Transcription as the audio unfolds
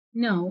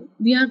Now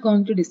we are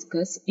going to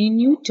discuss a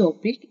new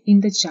topic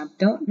in the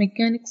chapter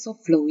Mechanics of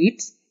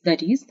Fluids,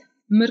 that is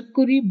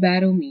Mercury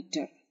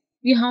Barometer.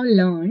 We have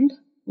learned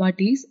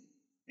what is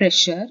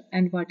pressure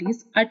and what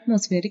is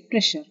atmospheric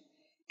pressure.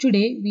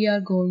 Today we are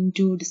going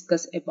to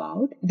discuss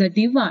about the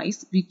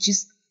device which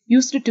is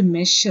used to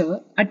measure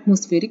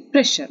atmospheric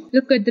pressure.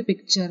 Look at the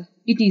picture.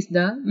 It is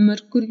the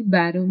Mercury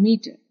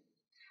Barometer.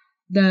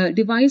 The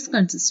device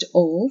consists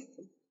of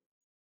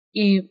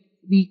a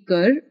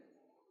beaker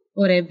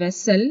or a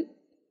vessel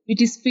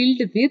which is filled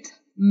with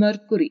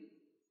mercury.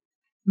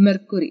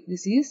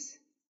 This is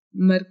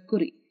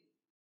mercury.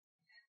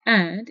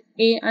 And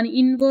an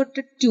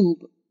inverted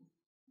tube.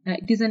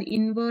 It is an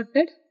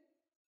inverted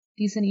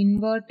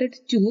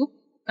tube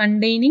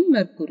containing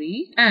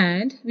mercury,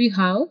 and we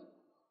have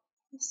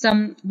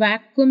some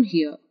vacuum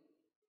here.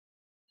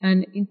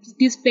 And it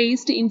is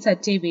placed in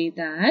such a way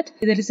that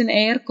there is an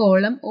air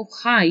column of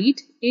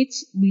height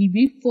h will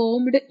be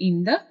formed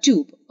in the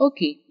tube.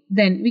 Okay.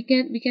 Then we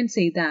can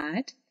say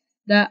that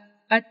the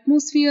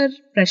atmosphere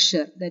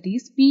pressure, that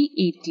is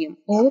PATM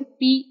or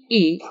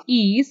PA,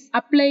 is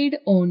applied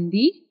on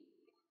the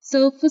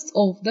surface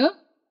of the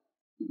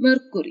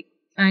mercury,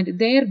 and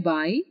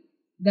thereby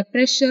the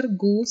pressure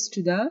goes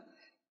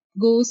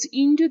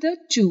into the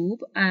tube,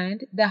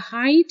 and the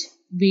height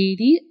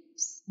varies.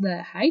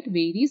 The height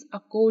varies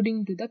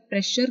according to the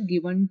pressure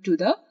given to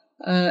the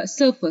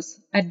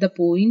surface at the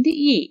point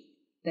A.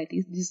 That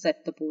is, this is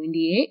at the point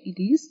A. It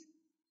is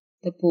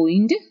the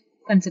point,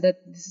 consider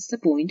this is the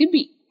point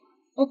B.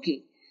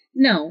 Okay.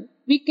 Now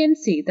we can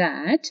say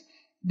that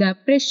the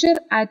pressure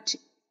at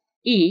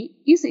A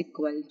is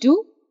equal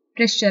to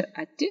pressure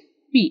at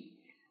B.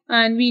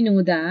 And we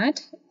know that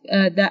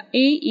the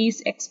A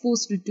is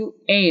exposed to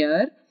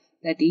air,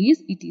 that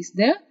is, it is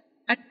the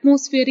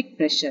atmospheric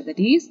pressure.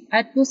 That is,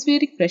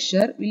 atmospheric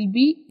pressure will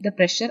be the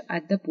pressure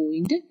at the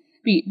point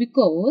B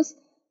because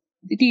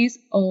it is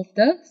of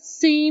the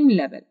same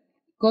level.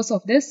 Because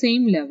of the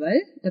same level,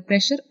 the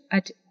pressure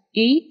at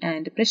A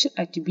and pressure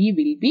at B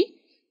will be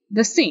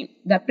the same.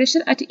 The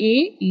pressure at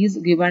A is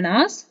given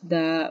as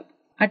the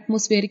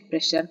atmospheric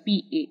pressure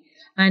PA.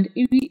 And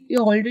we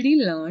already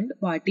learned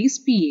what is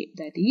PA.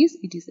 That is,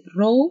 it is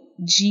rho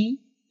GH.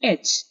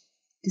 It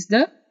is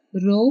the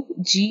rho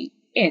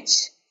GH.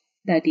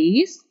 That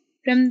is,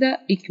 from the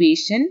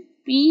equation,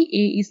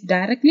 PA is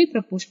directly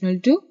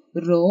proportional to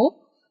rho,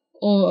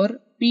 or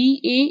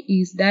PA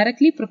is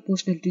directly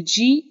proportional to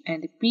G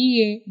and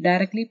PA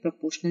directly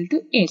proportional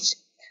to H.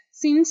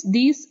 Since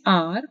these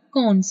are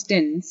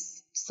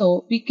constants,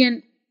 so we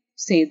can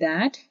say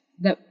that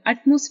the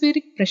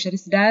atmospheric pressure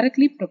is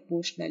directly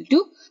proportional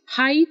to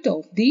height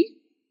of the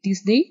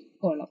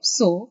column.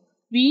 So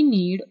we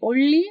need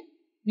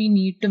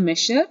to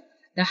measure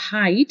the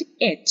height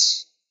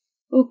H.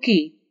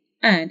 Okay,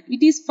 and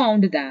it is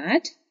found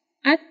that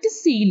at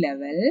sea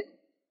level,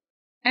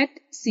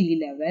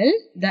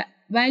 the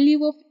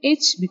value of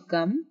H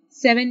become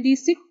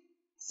 76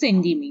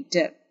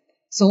 centimeter.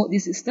 So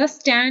this is the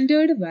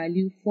standard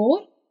value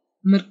for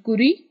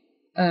Mercury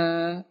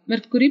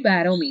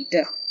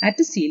barometer. At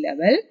sea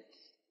level,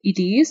 it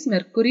is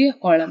mercury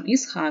column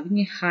is having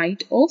a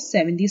height of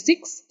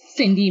 76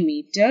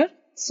 centimeter.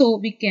 So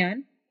we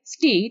can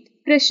state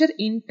pressure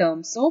in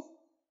terms of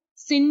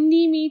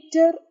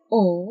centimeter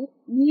or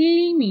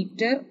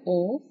millimeter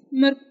of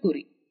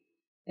mercury.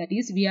 That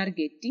is, we are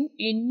getting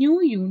a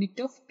new unit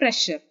of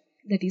pressure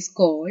that is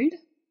called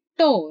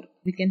torr.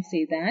 We can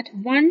say that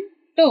 1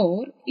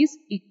 torr is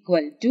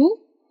equal to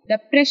the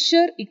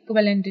pressure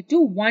equivalent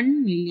to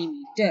 1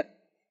 millimeter.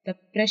 The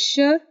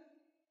pressure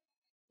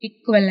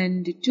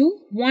equivalent to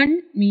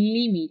 1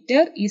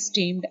 millimeter is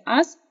termed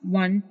as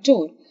 1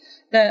 torr.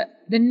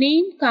 The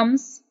name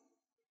comes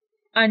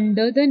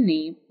under the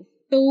name of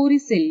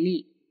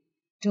Torricelli.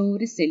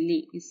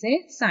 Torricelli is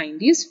a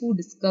scientist who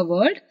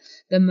discovered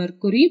the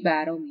mercury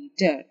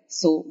barometer.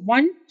 So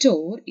 1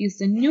 torr is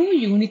the new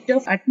unit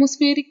of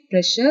atmospheric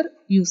pressure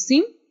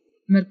using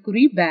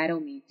mercury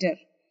barometer.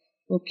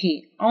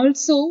 Okay.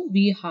 Also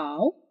we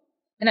have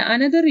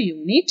another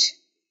unit,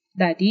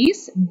 that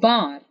is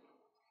bar.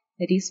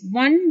 That is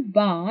 1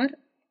 bar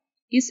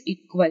is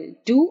equal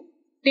to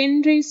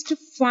 10 raised to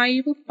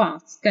 5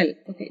 Pascal.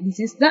 Okay. This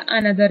is the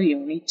another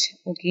unit.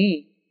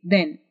 Okay.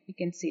 Then we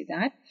can say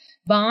that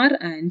bar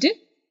and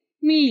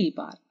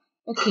millibar.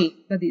 Okay,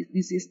 so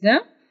this is the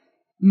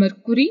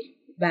mercury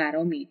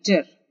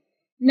barometer.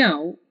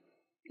 Now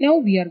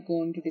we are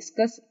going to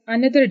discuss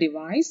another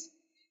device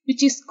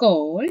which is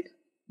called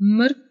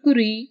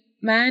Mercury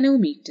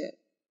Manometer.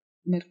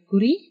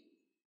 Mercury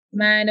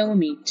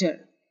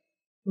Manometer.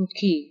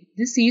 Okay,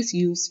 this is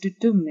used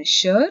to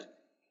measure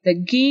the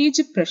gauge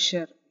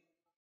pressure.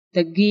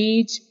 The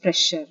gauge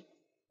pressure.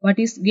 What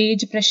is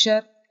gauge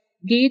pressure?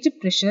 Gauge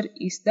pressure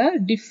is the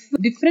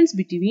difference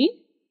between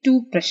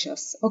two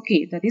pressures.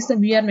 Okay, that is,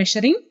 we are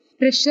measuring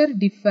pressure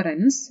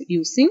difference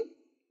using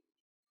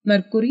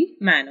mercury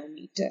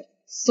manometer.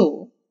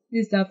 So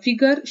this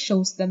figure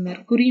shows the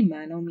mercury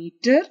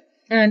manometer,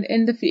 and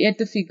at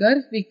the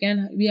figure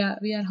we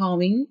are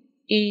having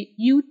a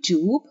U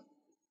tube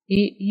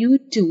a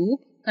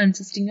U-tube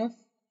consisting of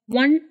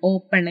one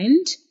open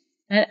end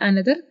and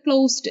another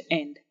closed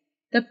end.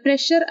 The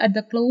pressure at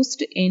the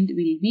closed end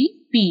will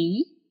be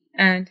P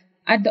and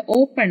at the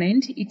open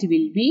end it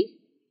will be,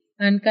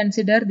 and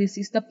consider this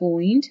is the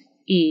point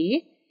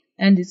A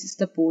and this is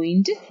the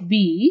point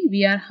B.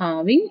 We are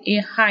having a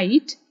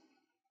height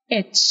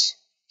H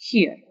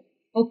here.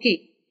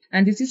 Okay.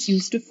 And this is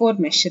used for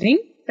measuring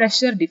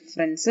pressure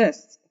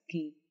differences.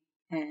 Okay.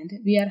 And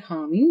we are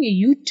having a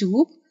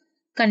U-tube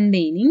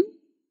containing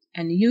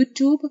a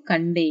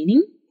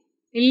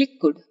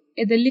liquid.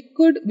 The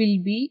liquid will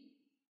be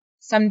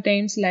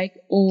sometimes like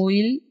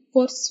oil.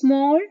 For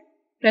small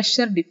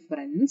pressure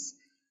difference,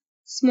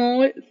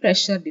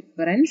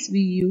 we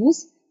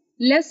use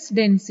less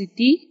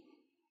density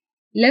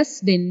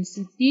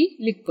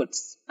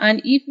liquids.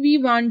 And if we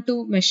want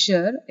to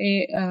measure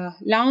a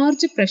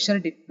large pressure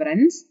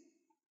difference,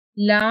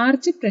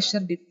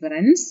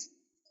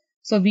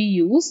 so we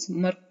use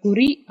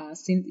mercury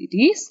since it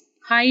is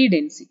high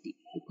density,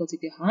 because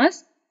it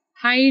has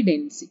high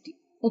density.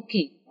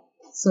 Okay,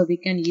 so we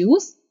can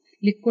use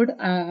liquid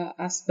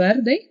as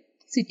per the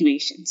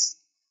situations.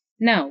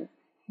 Now,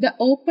 the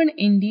open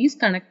end is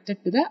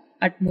connected to the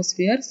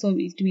atmosphere, so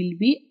it will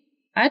be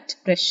at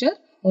pressure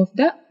of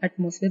the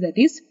atmosphere, that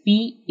is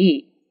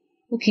PA.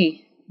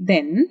 Okay,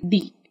 then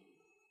D.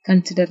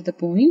 Consider the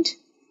point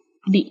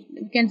D.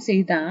 We can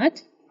say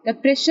that the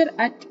pressure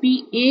at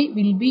PA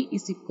will be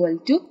is equal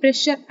to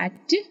pressure at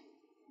D.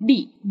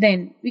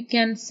 Then we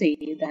can say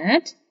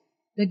that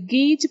the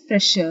gauge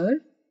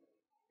pressure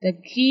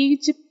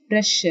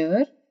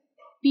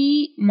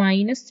P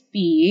minus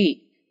PA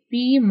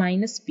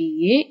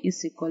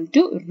is equal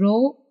to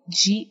rho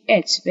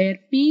GH, where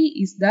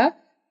P is the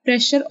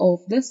pressure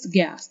of this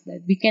gas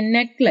that we can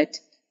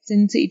neglect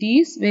since it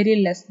is very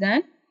less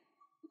than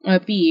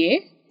PA,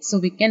 so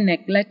we can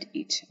neglect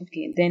it.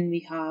 Okay, then we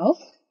have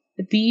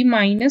the P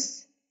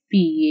minus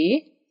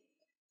PA.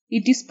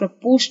 It is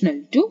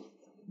proportional to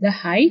the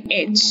height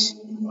H.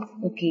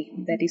 Okay,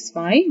 that is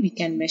why we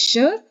can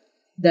measure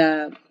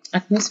the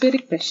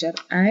atmospheric pressure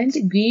and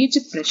gauge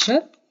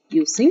pressure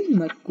using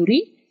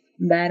Mercury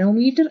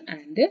Barometer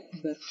and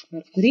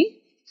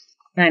Mercury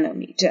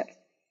Manometer.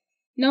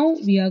 Now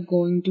we are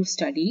going to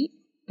study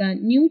the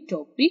new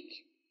topic,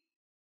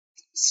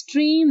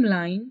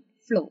 streamline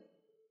flow.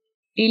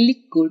 A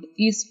liquid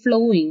is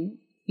flowing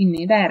in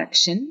a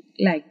direction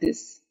like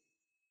this.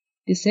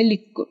 This is a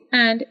liquid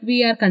and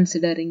we are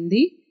considering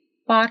the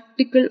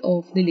particle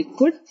of the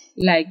liquid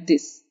like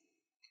this.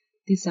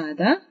 These are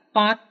the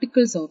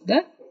particles of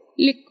the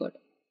liquid.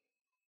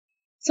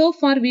 So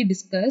far we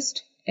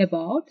discussed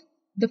about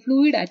the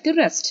fluid at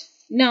rest.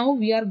 Now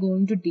we are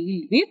going to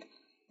deal with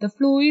the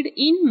fluid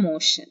in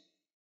motion.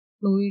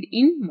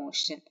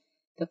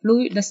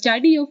 The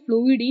study of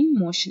fluid in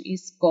motion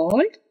is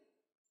called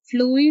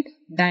fluid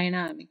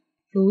dynamics.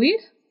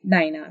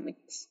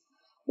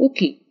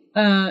 Okay,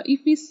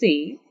 if we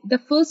say the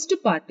first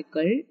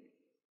particle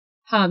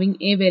having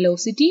a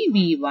velocity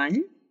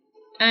v1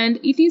 and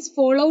it is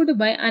followed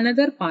by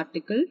another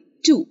particle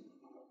 2.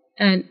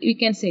 And we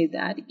can say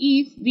that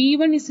if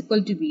v1 is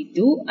equal to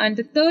v2 and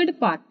the third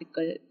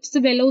particle is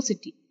the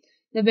velocity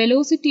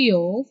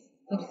of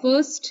the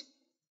first,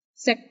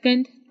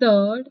 second,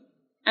 third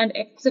and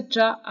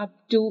etc. up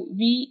to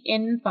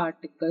Vn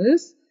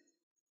particles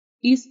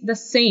is the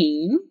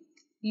same,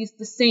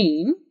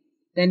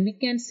 then we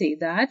can say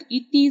that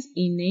it is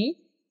in a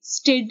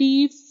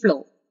steady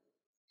flow.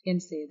 We can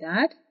say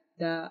that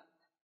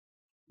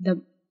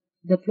the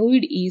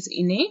fluid is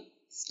in a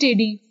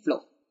steady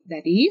flow.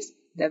 That is,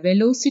 the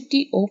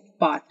velocity of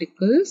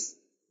particles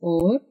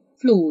or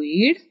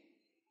fluid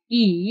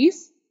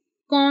is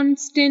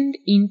constant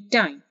in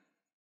time.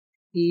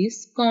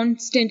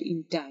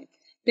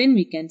 Then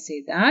we can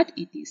say that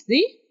it is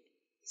the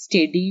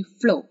steady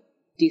flow.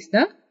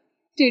 The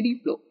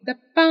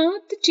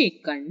path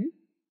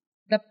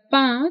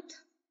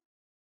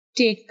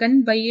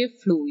taken by a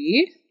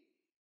fluid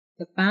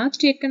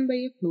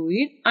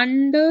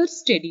under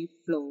steady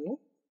flow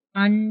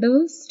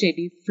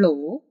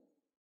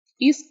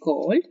is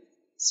called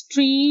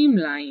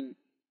streamline.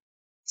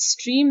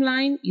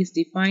 Streamline is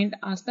defined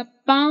as the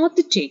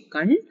path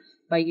taken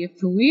by a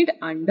fluid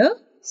under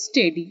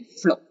steady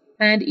flow,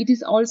 and it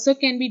is also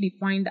can be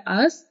defined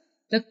as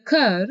the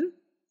curve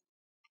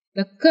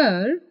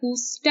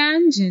whose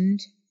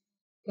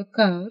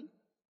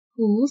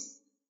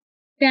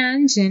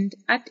tangent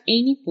at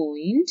any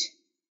point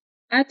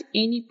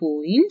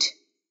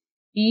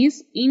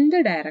is in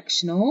the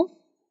direction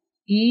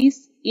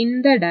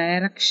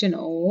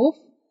of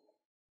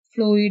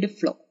fluid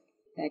flow.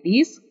 That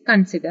is,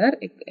 consider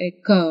a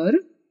curve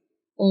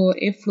or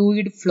a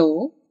fluid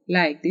flow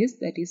like this.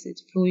 That is,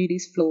 its fluid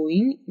is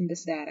flowing in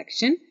this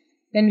direction.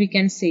 Then we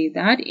can say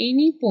that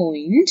any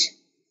point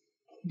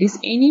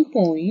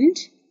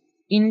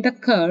in the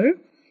curve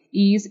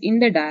is in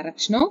the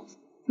direction of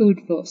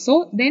fluid flow.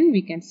 So then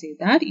we can say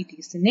that it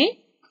is in a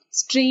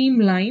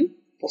streamline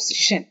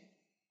position.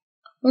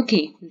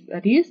 Okay,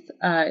 that is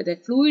the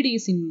fluid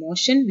is in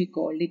motion. We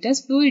call it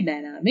as fluid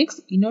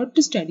dynamics. In order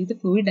to study the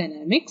fluid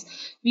dynamics,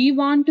 we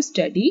want to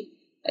study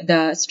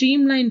the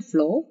streamline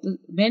flow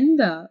when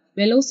the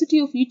velocity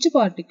of each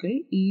particle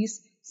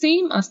is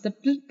same as the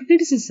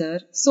predecessor.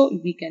 So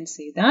we can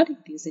say that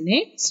it is in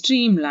a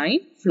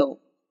streamline flow.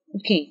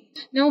 Okay,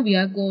 now we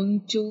are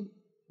going to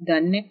the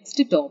next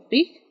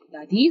topic,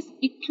 that is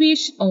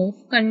equation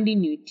of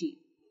continuity.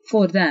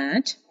 For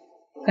that,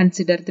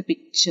 consider the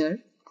picture.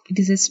 It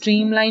is a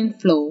streamline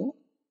flow,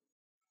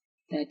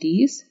 that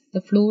is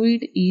the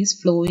fluid is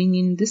flowing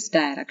in this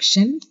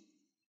direction,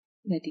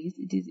 that is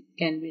it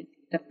can be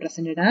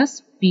represented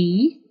as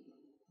P,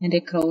 and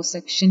a cross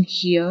section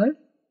here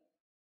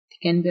it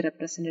can be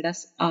represented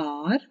as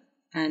R,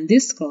 and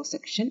this cross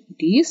section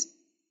it is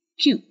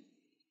Q.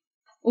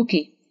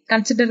 Okay,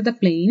 consider the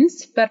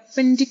planes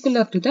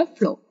perpendicular to the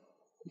flow.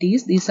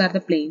 These are the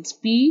planes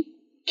P,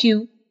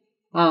 Q,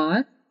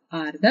 R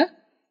are the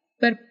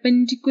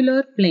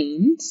perpendicular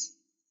planes,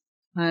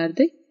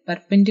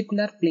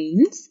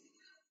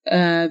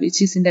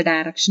 which is in the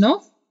direction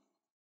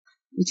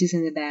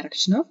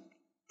of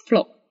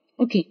flow.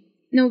 Okay,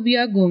 now we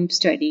are going to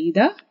study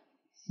the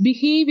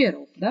behavior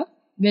of the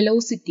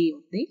velocity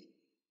of the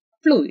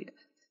fluid.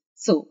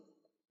 So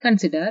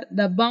consider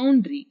the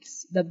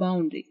boundaries.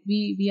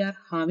 We are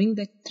having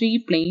the three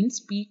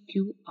planes P,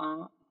 Q,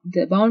 R.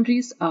 The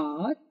boundaries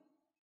are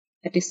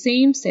at the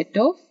same set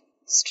of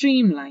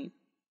streamline,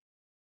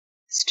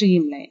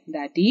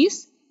 that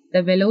is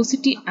the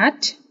velocity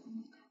at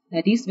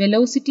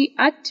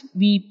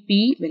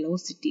VP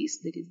velocities,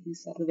 that is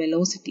these are the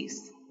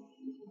velocities.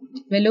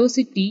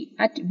 Velocity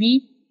at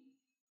P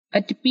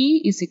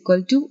is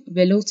equal to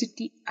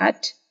velocity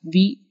at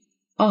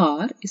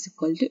VR is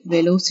equal to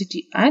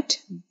velocity at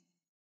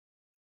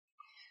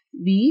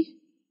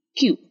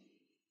VQ.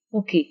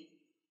 Okay,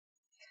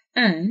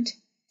 and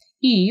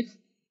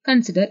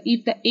consider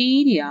if the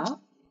area,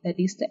 that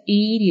is the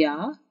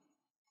area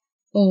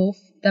of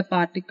the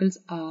particles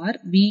are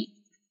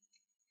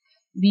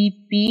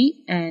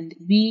VP and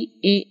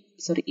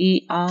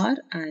AR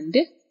and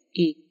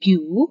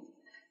AQ,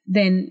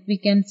 then we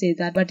can say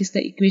that what is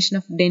the equation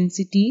of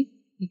density?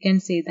 We can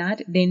say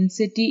that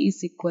density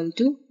is equal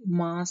to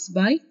mass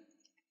by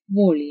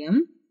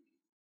volume.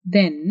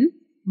 Then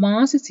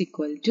mass is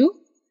equal to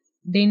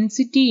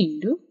density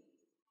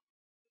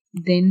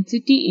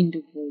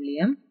into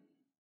volume.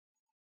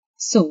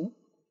 So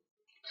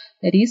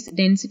that is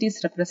density is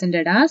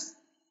represented as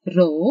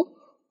rho.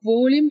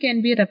 Volume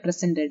can be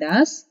represented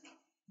as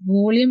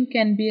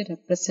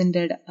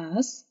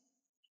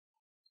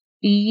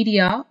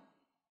area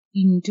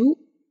into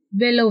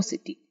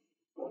velocity.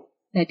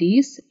 That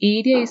is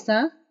area is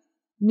a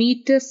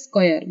meter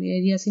square.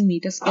 Area is in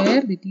meter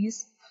square. That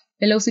is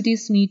velocity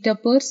is meter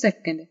per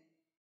second.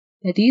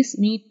 That is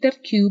meter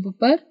cube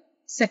per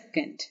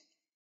second.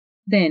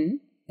 Then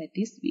that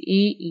is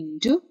A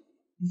into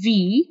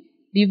V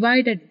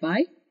divided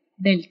by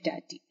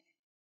delta T.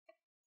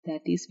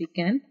 That is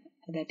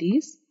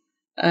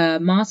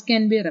mass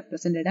can be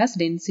represented as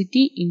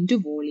density into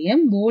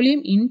volume.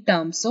 Volume in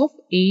terms of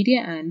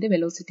area and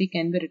velocity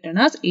can be written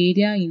as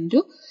area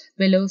into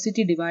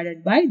velocity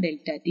divided by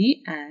delta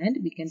T, and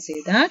we can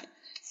say that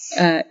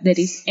that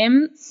is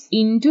M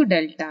into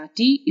delta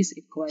T is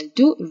equal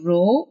to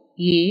rho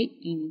A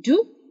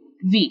into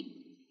V.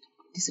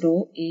 It is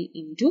rho A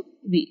into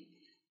V.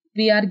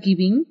 We are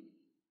giving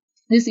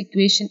this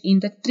equation in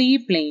the three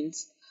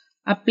planes.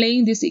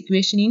 Applying this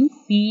equation in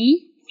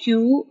P,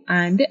 Q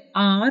and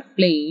R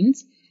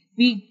planes,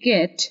 we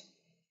get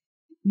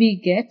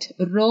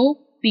rho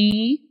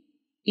P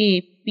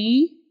AP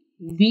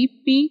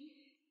VP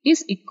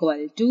is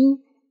equal to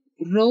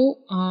rho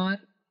R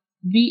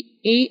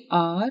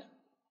VAR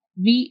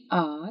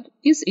VR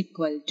is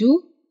equal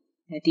to,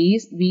 that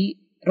is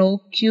rho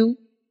Q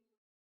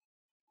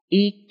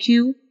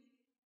AQ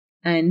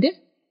and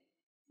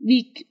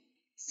VQ.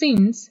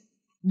 Since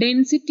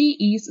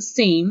density is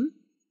same,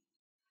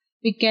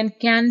 we can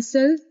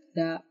cancel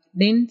the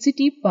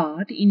density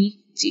part in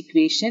each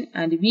equation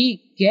and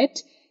we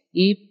get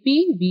AP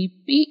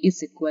VP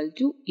is equal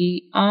to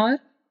AR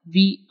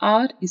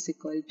VR is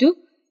equal to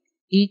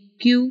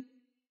AQ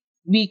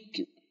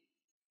VQ.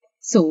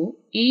 So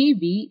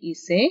AB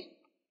is a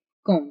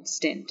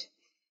constant.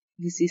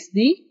 This is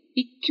the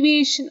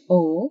equation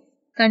of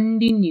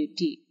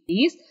continuity.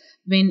 Is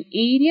when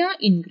area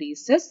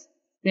increases,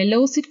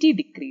 velocity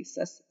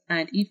decreases,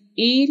 and if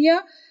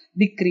area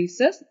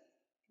decreases,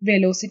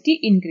 velocity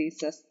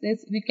increases.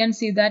 This, we can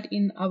see that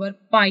in our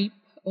pipe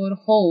or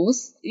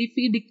hose. If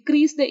we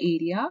decrease the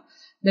area,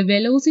 the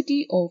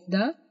velocity of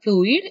the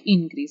fluid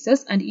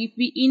increases, and if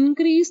we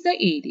increase the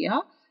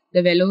area,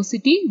 the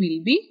velocity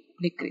will be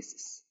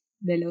decreases.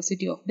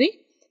 Velocity of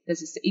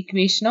this is the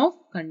equation of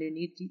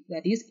continuity,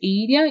 that is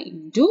area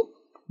into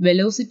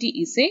velocity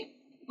is a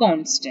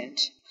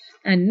constant.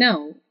 And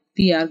now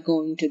we are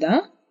going to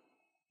the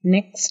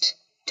next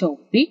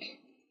topic,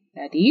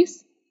 that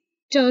is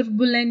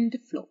turbulent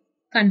flow.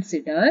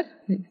 Consider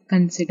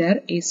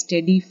a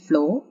steady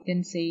flow. You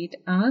can say it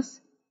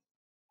as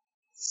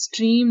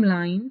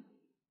streamline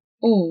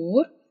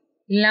or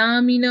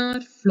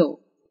laminar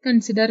flow.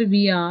 Consider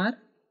we are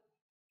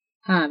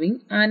having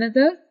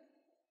another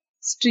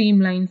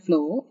streamline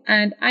flow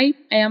and I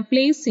am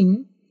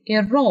placing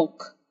a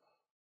rock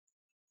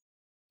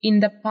in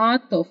the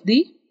path of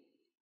the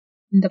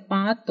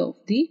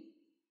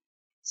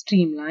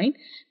streamline.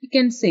 We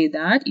can say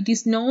that it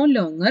is no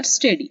longer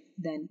steady.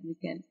 Then we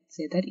can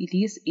say that it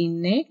is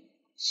in a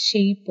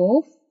shape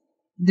of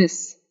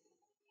this.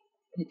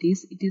 That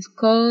is, it is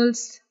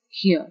curls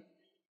here.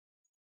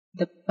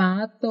 The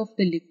path of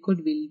the liquid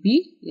will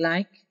be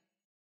like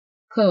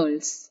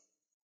curls.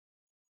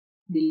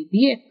 Will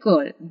be a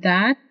curl.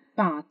 That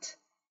path,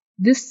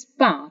 this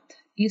path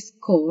is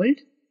called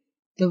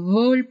the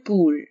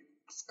whirlpool.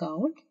 It's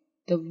called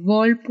the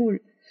whirlpool.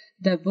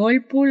 The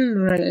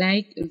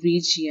whirlpool-like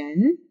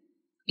region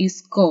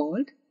is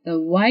called the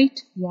white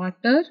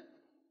water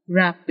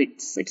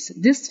rapids. It's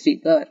this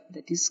figure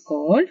that is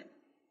called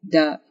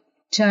the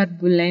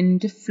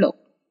turbulent flow.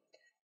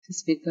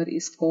 This figure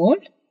is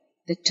called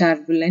the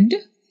turbulent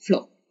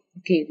flow.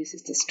 Okay, this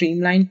is the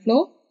streamline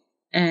flow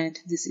and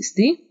this is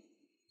the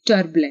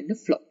turbulent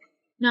flow.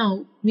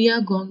 Now we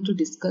are going to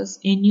discuss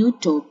a new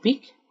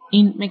topic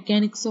in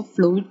mechanics of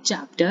fluid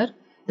chapter,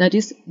 that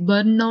is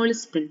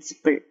Bernoulli's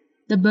principle.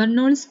 The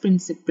Bernoulli's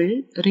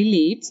principle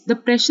relates the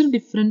pressure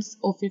difference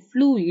of a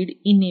fluid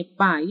in a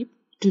pipe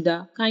to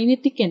the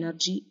kinetic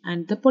energy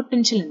and the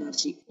potential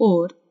energy,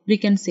 or we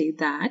can say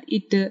that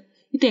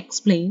it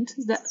explains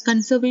the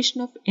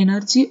conservation of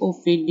energy of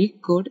a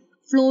liquid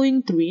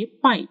flowing through a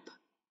pipe.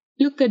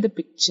 Look at the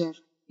picture.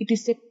 It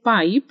is a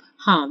pipe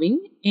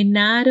having a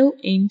narrow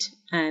end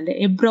and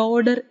a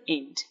broader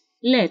end.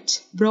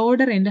 Let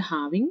broader end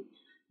having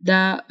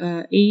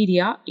the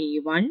area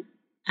A1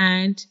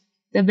 and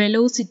the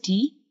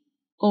velocity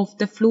of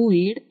the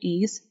fluid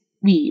is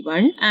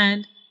V1,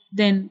 and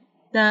then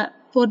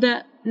for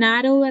the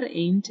narrower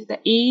end the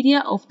area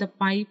of the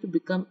pipe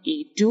becomes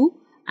A2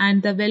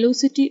 and the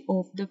velocity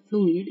of the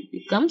fluid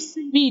becomes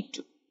V2.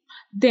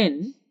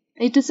 Then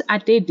it is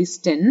at a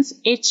distance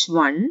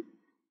h1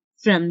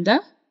 from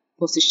the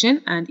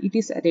position and it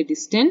is at a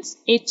distance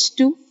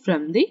h2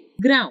 from the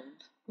ground.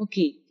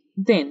 Okay,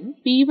 then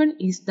P1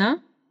 is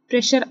the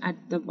pressure at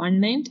the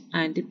one end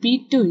and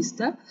P2 is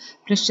the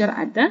pressure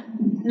at the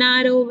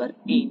narrower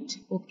end.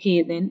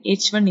 Okay, then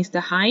H1 is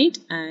the height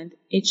and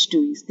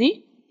H2 is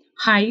the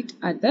height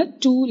at the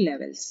two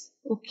levels.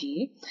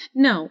 Okay,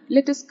 now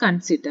let us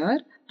consider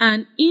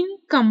an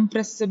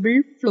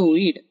incompressible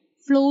fluid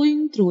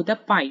flowing through the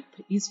pipe.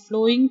 Is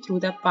flowing through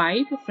the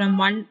pipe from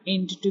one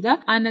end to the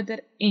another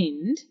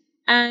end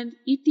and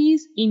it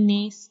is in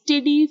a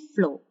steady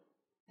flow.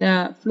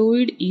 The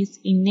fluid is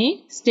in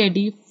a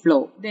steady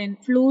flow. Then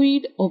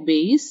fluid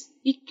obeys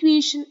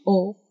equation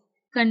of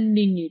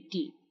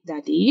continuity.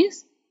 That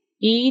is,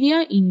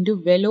 area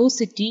into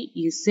velocity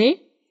is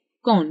a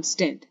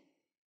constant.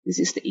 This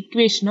is the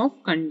equation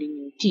of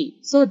continuity.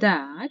 So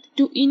that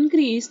to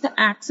increase the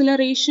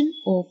acceleration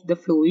of the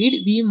fluid,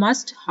 we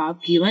must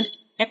have given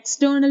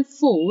external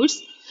force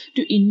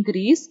to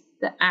increase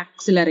the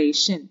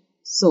acceleration.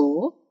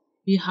 So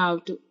we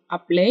have to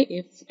apply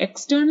an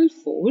external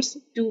force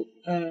to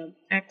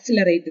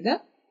accelerate the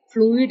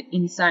fluid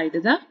inside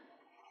the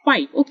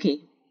pipe. Okay,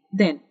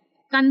 then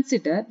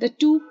consider the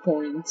 2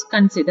 points.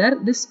 Consider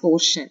this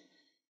portion.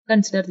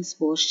 Consider this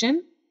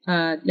portion.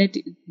 Let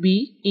it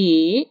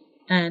be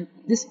A and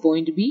this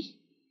point be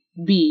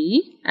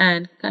B,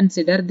 and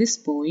consider this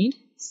point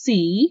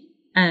C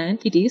and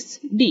it is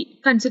D.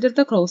 Consider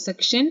the cross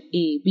section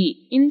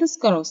AB. In this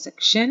cross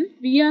section,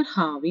 we are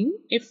having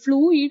a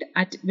fluid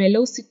at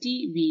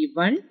velocity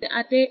V1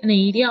 at an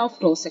area of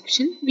cross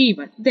section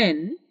V1.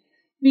 Then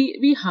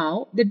we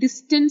have the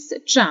distance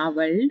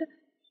travelled.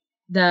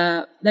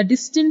 The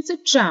distance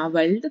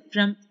travelled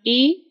from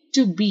A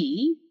to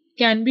B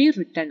can be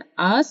written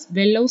as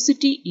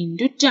velocity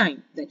into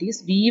time. That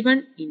is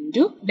V1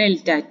 into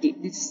delta T.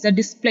 This is the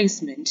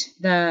displacement.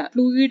 The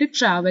fluid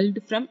travelled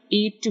from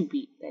A to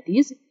B. That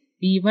is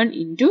V1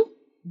 into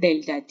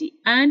delta T.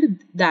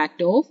 And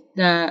that of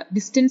the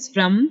distance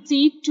from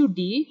C to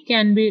D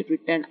can be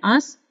written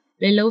as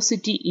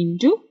velocity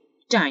into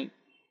time.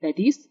 That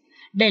is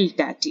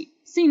delta T.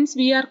 Since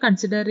we are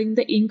considering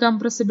the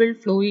incompressible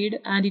fluid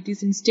and it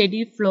is in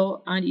steady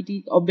flow and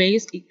it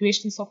obeys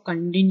equations of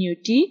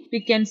continuity,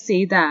 we can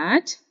say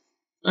that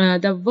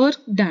the work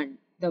done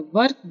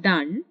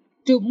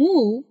to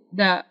move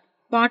the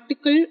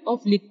particle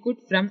of liquid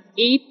from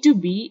A to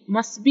B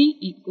must be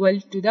equal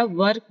to the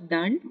work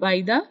done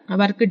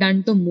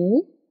to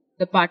move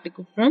the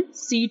particle from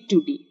C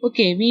to D.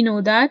 Okay, we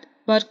know that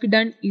work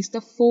done is the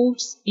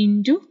force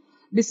into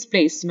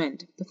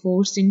displacement. The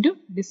force into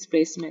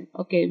displacement.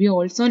 Okay, we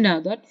also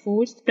know that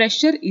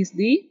pressure is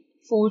the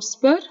force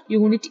per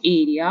unit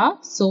area.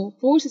 So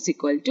force is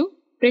equal to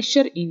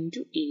pressure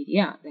into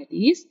area. That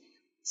is,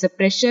 the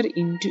pressure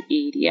into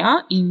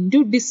area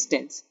into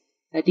distance.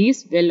 That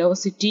is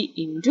velocity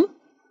into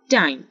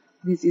time.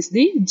 This is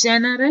the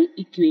general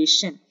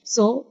equation.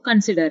 So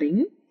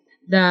considering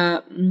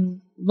the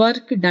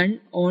work done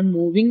on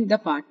moving the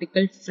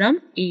particle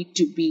from A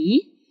to B,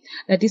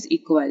 that is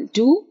equal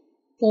to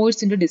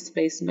force into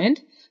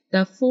displacement.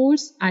 The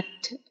force at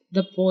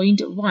the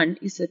point 1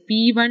 is a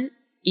P1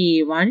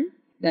 A1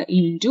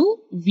 into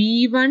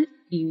V1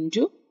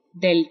 into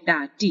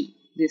delta T.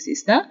 This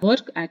is the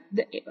work at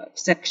the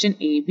section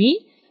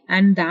AB,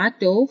 and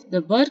that of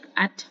the work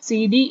at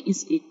CD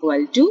is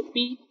equal to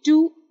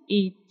P2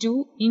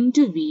 A2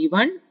 into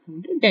V1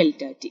 into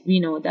delta T. We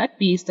know that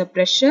P is the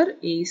pressure,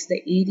 A is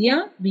the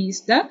area, B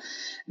is the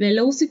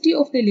velocity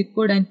of the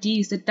liquid, and T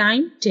is the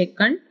time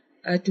taken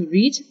to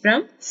reach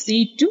from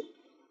C to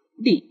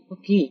D.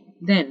 Okay,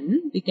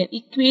 then we can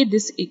equate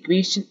this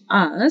equation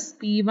as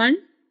P1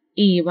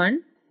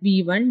 A1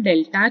 V1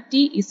 delta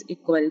T is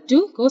equal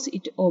to, because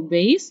it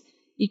obeys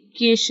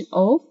equation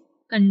of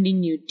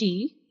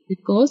continuity,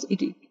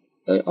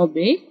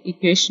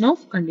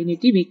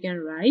 we can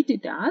write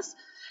it as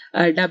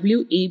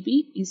WAB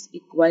is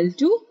equal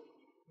to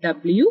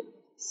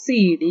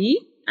WCD,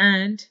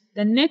 and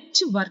the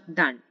net work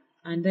done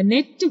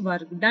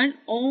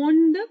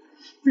on the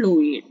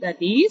fluid,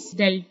 that is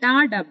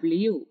delta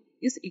W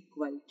is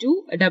equal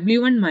to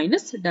W1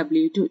 minus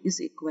W2 is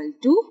equal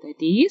to,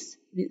 that is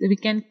we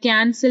can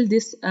cancel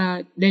this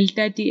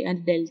delta T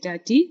and delta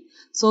T,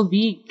 so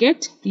we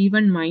get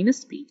P1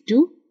 minus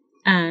P2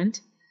 and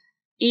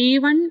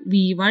A1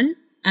 V1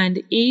 and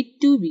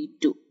A2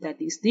 V2, that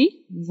is the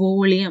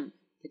volume.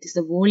 That is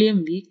the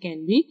volume V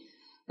can be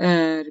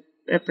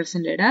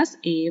represented as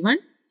A1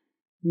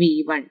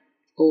 V1,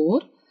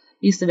 or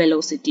is the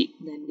velocity.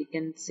 Then we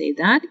can say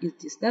that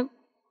it is the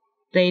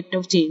rate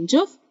of change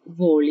of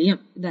volume,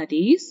 that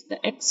is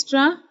the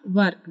extra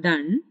work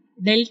done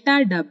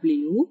delta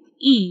W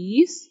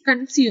is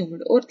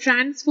consumed or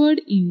transferred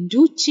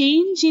into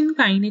change in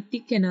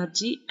kinetic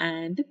energy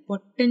and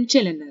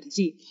potential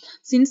energy.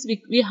 Since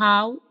we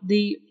have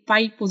the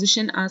phi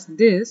position as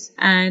this,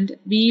 and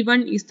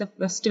V1 is the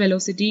first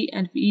velocity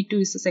and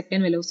V2 is the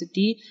second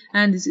velocity,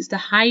 and this is the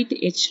height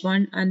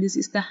h1 and this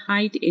is the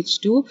height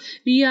h2,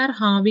 we are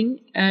having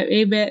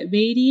a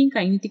varying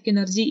kinetic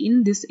energy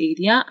in this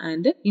area,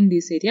 and in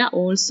this area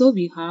also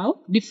we have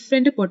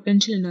different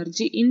potential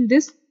energy in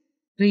this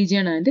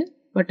region and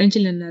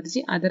potential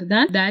energy other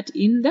than that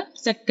in the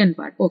second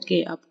part.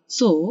 Okay,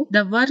 so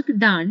the work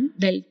done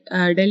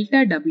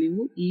delta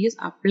W is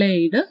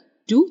applied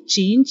to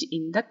change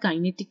in the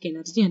kinetic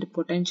energy and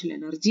potential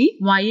energy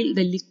while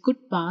the liquid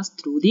passed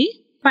through the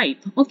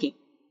pipe. Okay,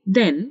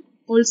 then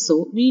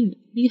also we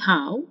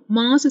have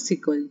mass is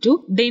equal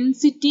to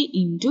density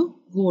into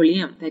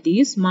volume, that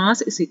is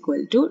mass is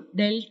equal to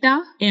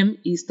delta M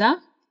is the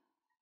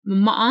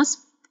mass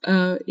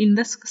in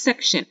the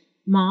section.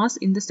 Mass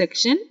in the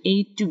section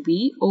A to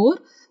B or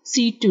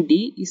C to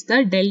D is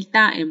the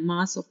delta M,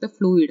 mass of the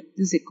fluid,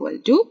 is equal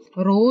to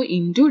rho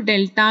into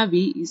delta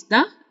V is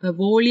the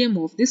volume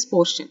of this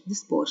portion.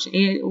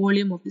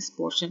 Volume of this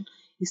portion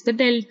is the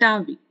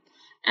delta V.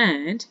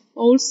 And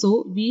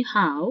also we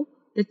have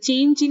the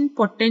change in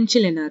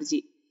potential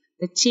energy.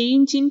 The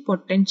change in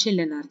potential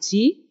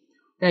energy,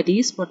 that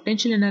is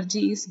potential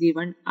energy is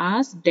given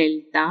as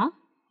delta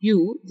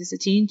U. This is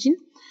a change in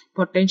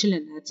potential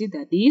energy,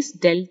 that is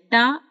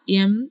delta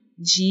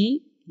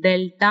mg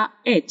delta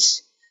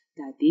h,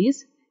 that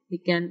is we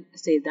can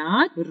say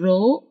that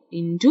rho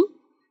into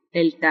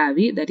delta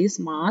V, that is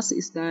mass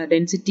is the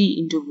density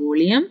into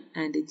volume,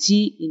 and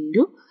g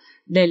into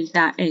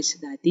delta h,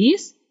 that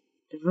is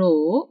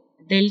rho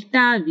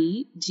delta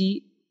V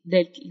g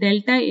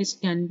delta h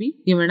can be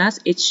given as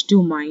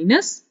h2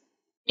 minus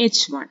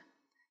h1.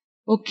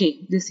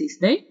 Okay, this is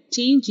the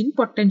change in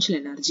potential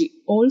energy.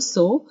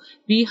 Also,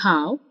 we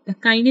have the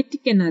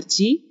kinetic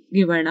energy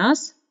given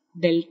as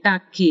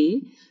delta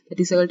K, that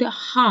is equal to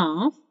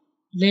half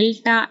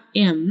delta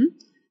M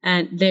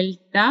and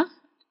delta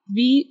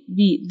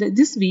V.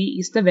 This V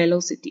is the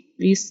velocity,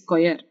 V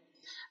square,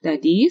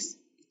 that is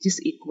it is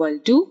equal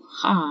to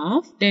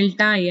half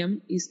delta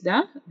M is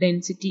the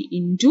density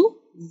into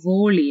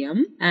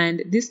volume,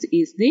 and this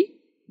is the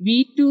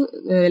V2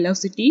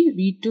 velocity,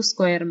 V2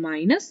 square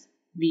minus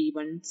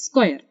V1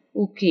 square.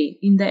 Okay,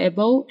 in the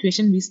above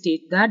equation we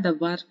state that the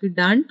work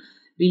done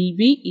will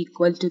be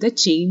equal to the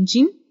change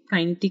in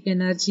kinetic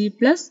energy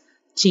plus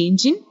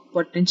change in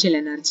potential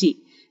energy.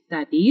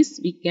 That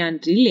is, we can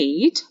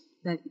relate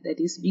that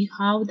is we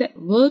have the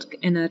work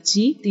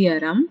energy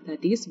theorem,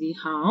 that is we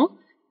have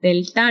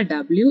delta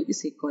W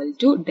is equal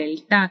to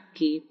delta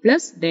K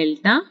plus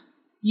delta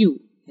U.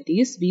 That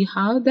is we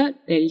have the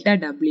delta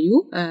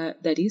W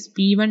that is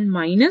P1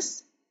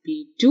 minus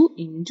P2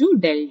 into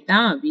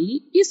delta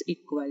V is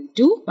equal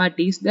to, what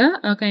is the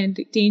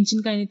change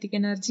in kinetic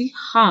energy?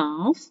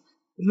 Half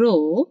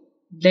rho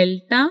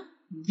delta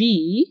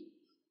V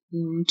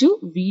into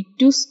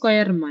V2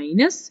 square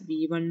minus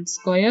V1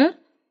 square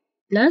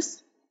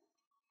plus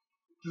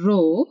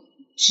rho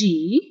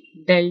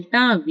G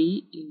delta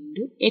V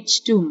into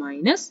H2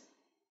 minus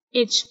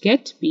H,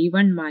 get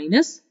P1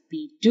 minus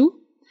P2,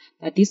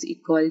 that is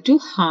equal to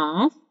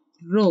half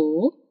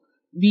rho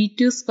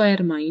V2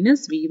 square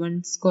minus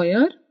V1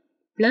 square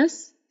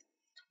plus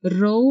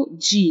rho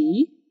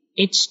G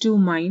H2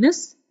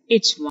 minus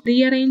H1.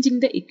 Rearranging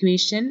the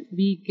equation,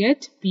 we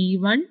get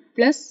P1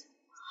 plus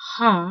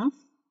half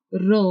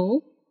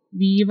rho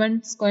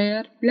V1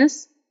 square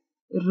plus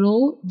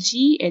rho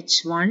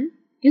GH1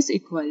 is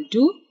equal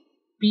to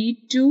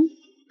P2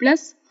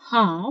 plus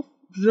half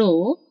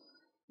rho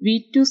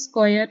V2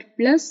 square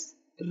plus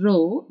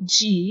rho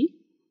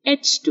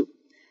GH2.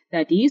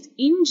 That is,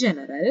 in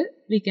general,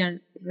 we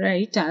can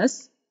write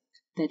as,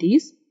 that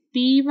is,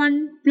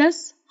 P1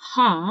 plus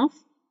half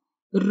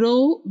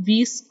rho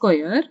V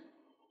square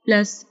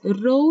plus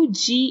rho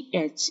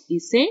GH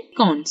is a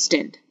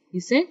constant.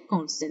 This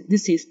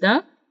is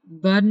the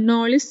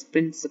Bernoulli's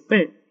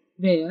principle,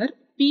 where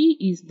P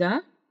is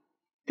the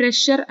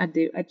pressure at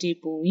a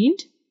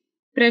point,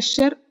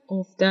 pressure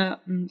of the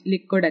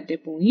liquid at a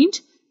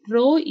point,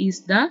 rho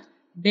is the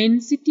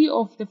density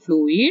of the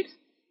fluid,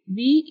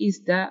 V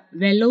is the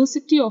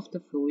velocity of the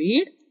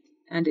fluid,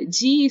 and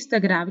G is the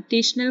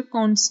gravitational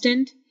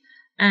constant,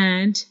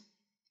 and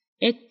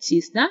H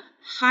is the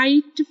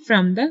height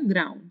from the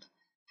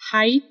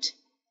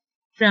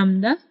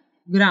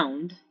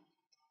ground.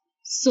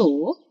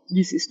 So,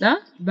 this is the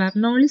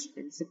Bernoulli's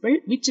principle,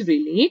 which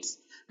relates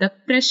the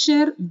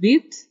pressure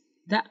with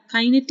the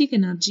kinetic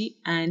energy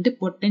and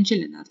potential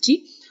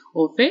energy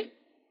of a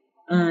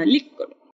liquid.